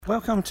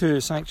Welcome to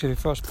Sanctuary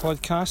First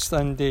podcast,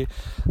 and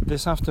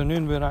this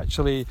afternoon we're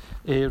actually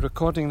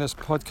recording this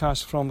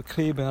podcast from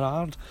Cray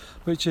Berard,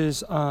 which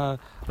is a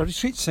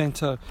retreat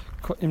centre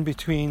in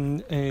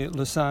between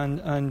Lausanne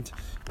and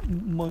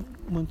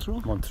Montreux.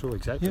 Montreux,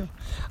 exactly. Yeah.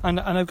 And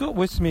I've got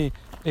with me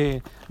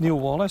Neil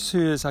Wallace,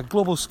 who is a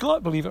global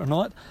Scot, believe it or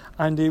not,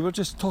 and we're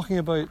just talking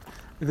about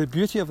the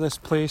beauty of this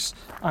place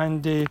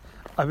and a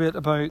bit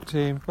about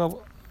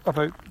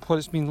what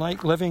it's been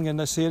like living in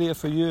this area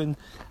for you, and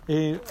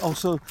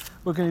also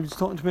we're going to be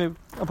talking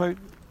about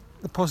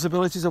the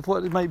possibilities of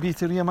what it might be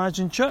to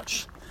reimagine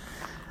church.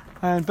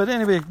 But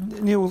anyway,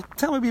 Neil,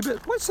 tell me a wee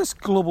bit, what's this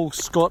Global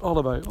Scot all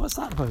about? What's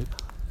that about?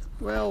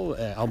 Well,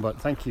 Albert,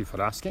 thank you for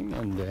asking,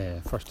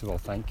 and first of all,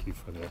 thank you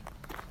for the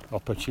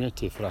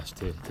opportunity for us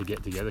to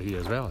get together here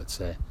as well.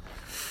 It's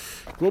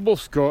Global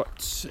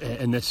Scots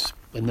in this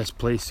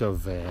place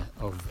of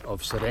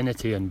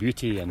serenity and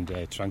beauty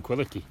and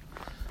tranquility.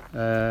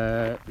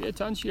 To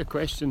answer your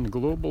question,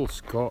 Global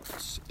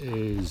Scots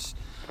is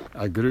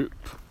a group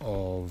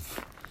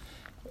of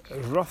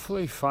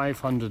roughly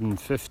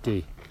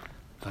 550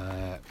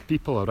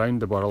 people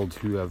around the world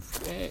who are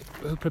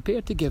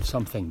prepared to give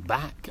something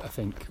back, I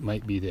think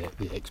might be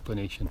the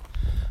explanation,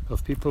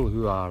 of people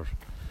who are,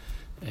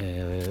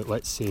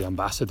 let's say,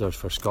 ambassadors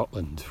for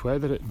Scotland,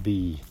 whether it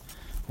be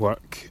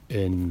work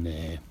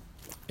in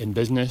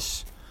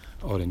business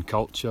or in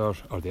culture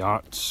or the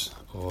arts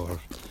or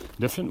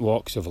different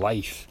walks of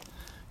life,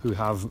 who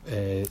have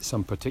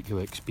some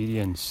particular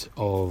experience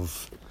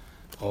of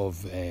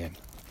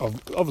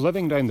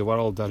living around the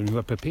world and who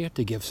are prepared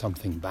to give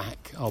something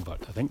back,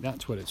 Albert. I think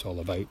that's what it's all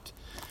about,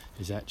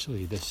 is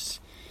actually this...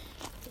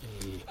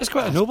 It's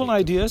quite a noble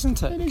idea,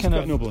 isn't it? It is quite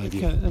a noble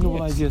idea. A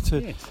noble idea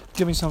to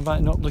giving something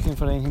back, not looking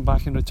for anything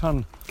back in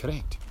return.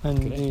 Correct.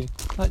 And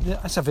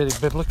that's a very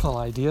biblical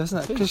idea, isn't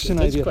it? It is, Christian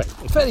it is idea. quite,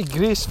 very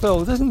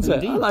grace-filled, isn't it?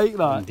 Indeed. I like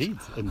that. Indeed.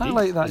 I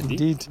like that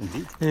indeed.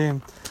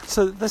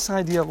 So this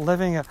idea of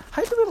living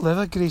how do we live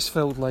a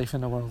grace-filled life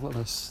in a world like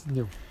this,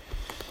 Neil?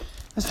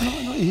 It's not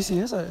easy,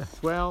 is it?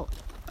 Well,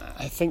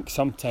 I think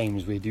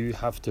sometimes we do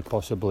have to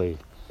possibly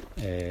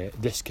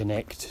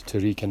disconnect to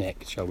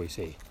reconnect, shall we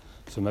say.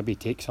 So maybe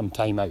take some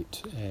time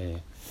out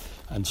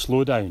and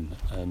slow down,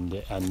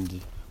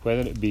 and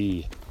whether it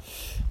be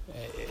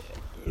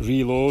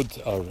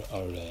reload or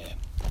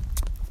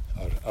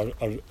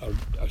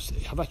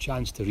have a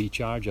chance to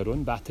recharge our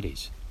own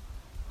batteries.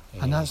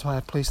 And that's why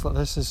a place like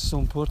this is so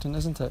important,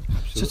 isn't it?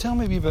 Absolutely. So tell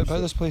me a wee bit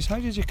about this place. How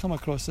did you come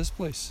across this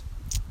place?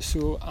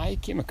 So I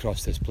came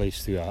across this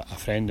place through a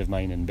friend of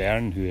mine in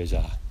Bern who is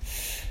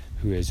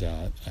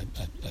a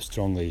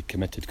strongly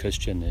committed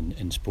Christian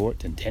in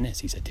sport and tennis.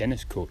 He's a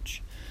tennis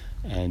coach,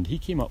 and he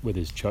came up with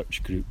his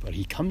church group, or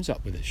he comes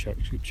up with his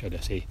church group, should I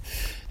say,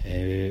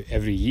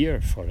 every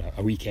year for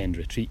a weekend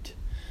retreat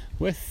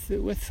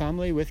with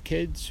family, with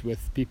kids,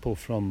 with people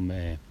from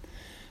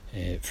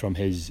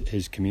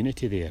his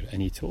community there.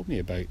 And he told me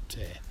about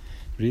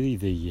really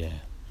the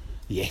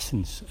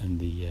essence and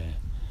the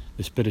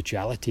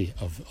spirituality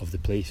of the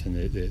place and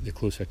the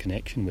closer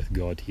connection with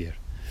God here.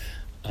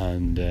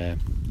 And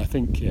I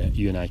think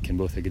you and I can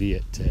both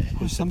agree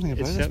something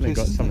about it's this certainly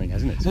place, got something,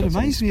 hasn't it? It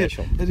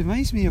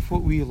reminds me of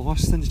what we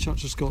lost in the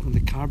Church of Scotland,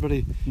 the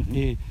Carbery,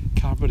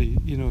 Carbery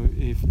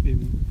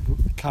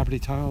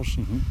Towers,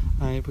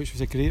 which was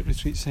a great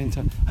retreat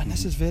centre, and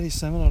this is very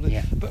similar.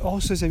 Yeah. But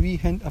also there's a wee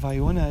hint of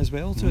Iona as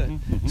well to it.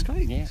 It's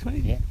quite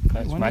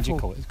wonderful.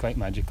 Magical. It's quite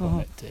magical.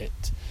 Uh-huh.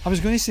 I was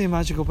going to say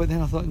magical, but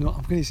then I thought, no,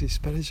 I'm going to say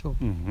spiritual.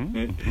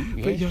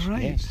 But you're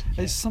right. Yes.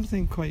 It's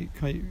something quite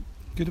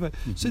good about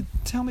it. So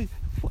tell me,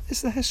 what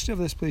is the history of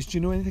this place? Do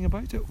you know anything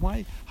about it?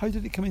 Why? How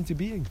did it come into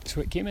being?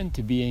 So it came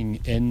into being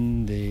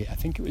I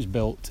think it was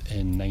built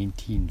in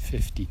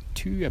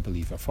 1952, I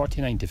believe, or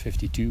 49 to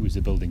 52 was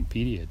the building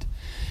period,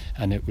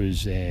 and it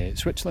was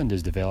Switzerland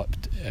is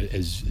developed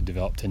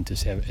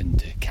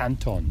into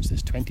cantons.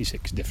 There's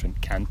 26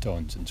 different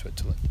cantons in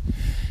Switzerland,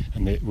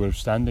 and we're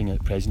standing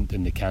at present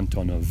in the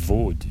canton of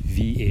Vaud,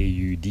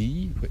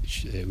 V-A-U-D,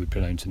 which we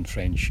pronounce in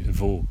French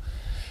Vaud,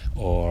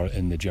 or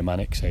in the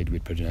Germanic side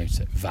we'd pronounce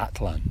it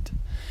Vatland.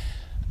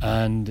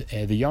 And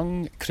the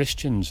young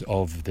Christians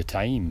of the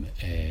time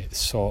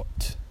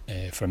sought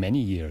for many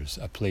years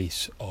a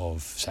place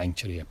of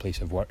sanctuary, a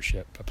place of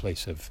worship, a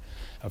place of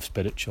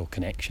spiritual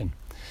connection.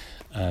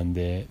 And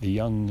the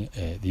young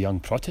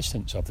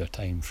Protestants of their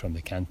time from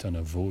the canton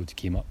of Vaud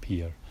came up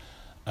here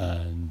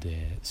and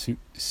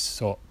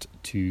sought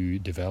to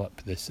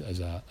develop this as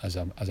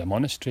a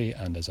monastery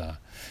and as a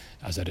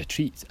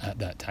retreat at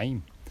that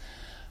time.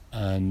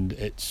 And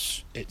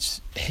its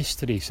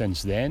history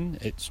since then,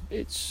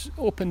 it's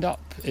opened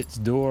up its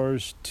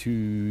doors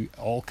to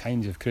all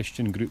kinds of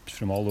Christian groups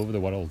from all over the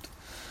world,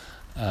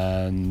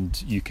 and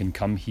you can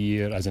come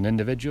here as an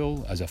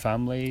individual, as a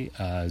family,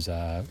 as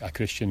a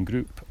Christian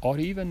group, or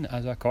even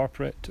as a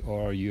corporate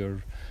or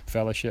your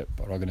fellowship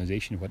or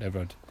organisation,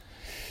 whatever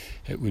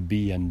it would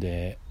be.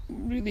 And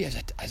really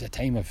as a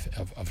time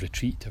of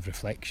retreat, of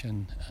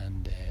reflection,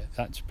 and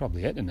that's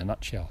probably it in a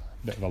nutshell.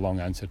 A bit of a long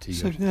answer to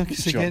your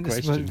short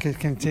question.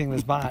 Can take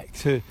us back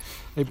to,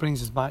 it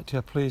brings us back to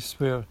a place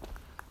where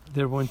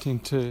they're wanting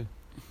to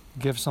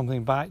give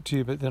something back to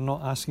you, but they're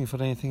not asking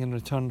for anything in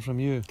return from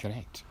you.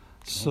 Correct.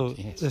 So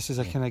yes, this is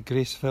a kind of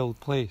grace-filled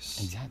place.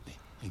 Exactly.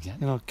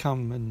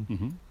 Come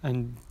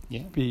and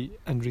be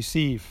and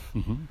receive,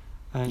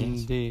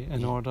 and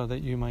in order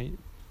that you might,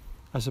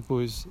 I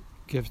suppose,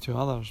 give to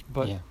others.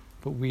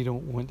 But we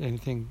don't want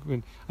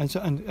anything. And so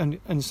and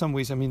in some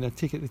ways, I mean, they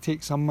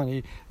take some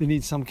money. They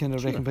need some kind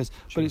of recompense.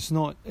 But it's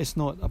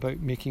not about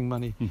making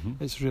money.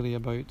 It's really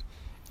about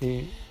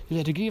there's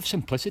a degree of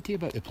simplicity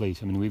about the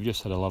place. I mean, we've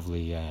just had a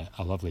lovely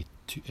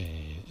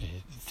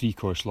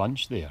 3-course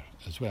lunch there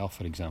as well,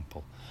 for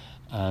example.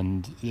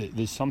 And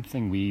there's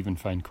something we even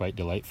found quite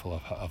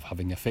delightful of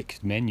having a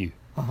fixed menu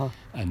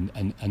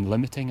and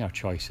limiting our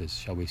choices,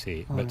 shall we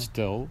say, but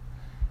still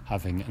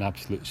having an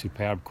absolute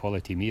superb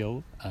quality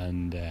meal.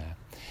 And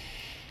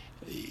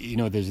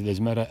there's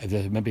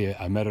maybe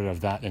a mirror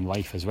of that in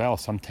life as well.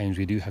 Sometimes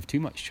we do have too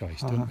much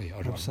choice, don't we?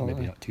 Or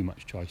maybe not too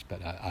much choice,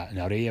 but an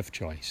array of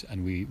choice,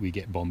 and we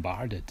get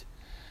bombarded,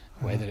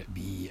 whether it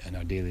be in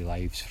our daily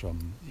lives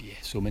from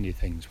so many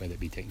things, whether it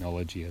be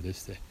technology or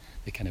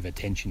the kind of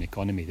attention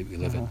economy that we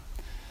live in,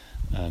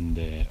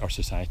 and our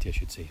society, I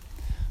should say.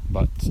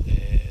 But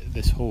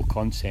this whole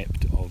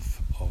concept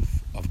of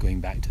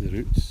going back to the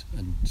roots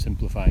and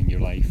simplifying your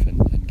life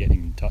and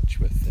getting in touch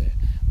with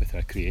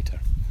our Creator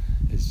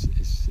is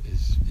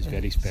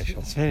very special.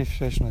 It's very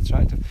special and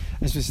attractive.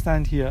 As we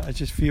stand here, I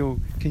just feel.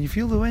 Can you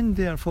feel the wind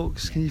there,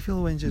 folks? Can you feel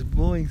the wind just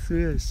blowing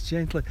through us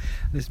gently?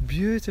 This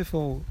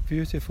beautiful,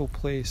 beautiful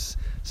place,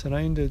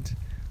 surrounded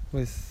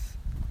with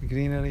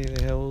greenery,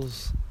 the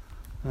hills,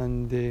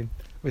 and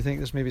we think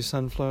there's maybe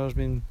sunflowers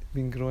been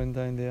growing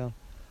down there,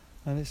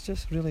 and it's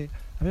just really.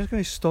 I'm just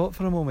going to stop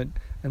for a moment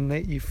and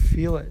let you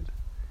feel it,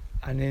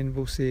 and then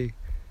we'll say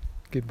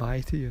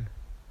goodbye to you.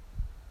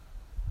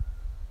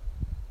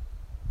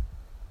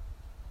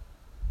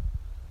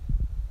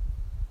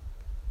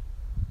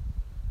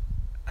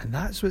 And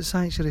that's what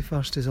Sanctuary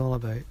First is all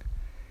about.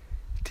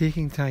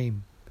 Taking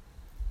time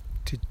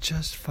to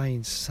just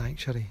find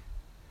sanctuary.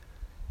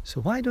 So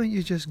why don't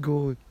you just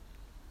go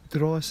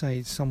draw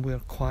aside somewhere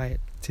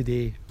quiet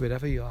today,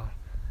 wherever you are.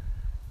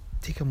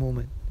 Take a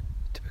moment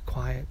to be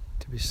quiet,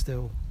 to be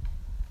still,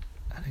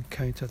 and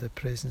encounter the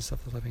presence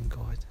of the living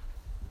God.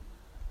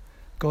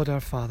 God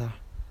our Father,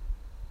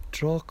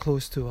 draw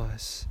close to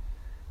us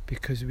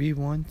because we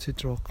want to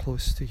draw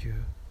close to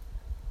you.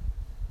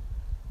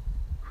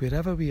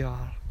 Wherever we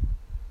are,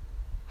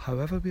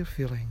 however we're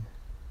feeling,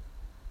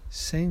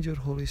 send your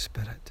Holy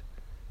Spirit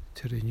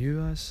to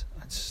renew us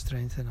and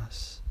strengthen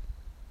us.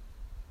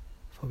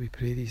 For we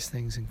pray these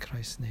things in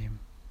Christ's name.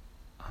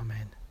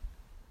 Amen.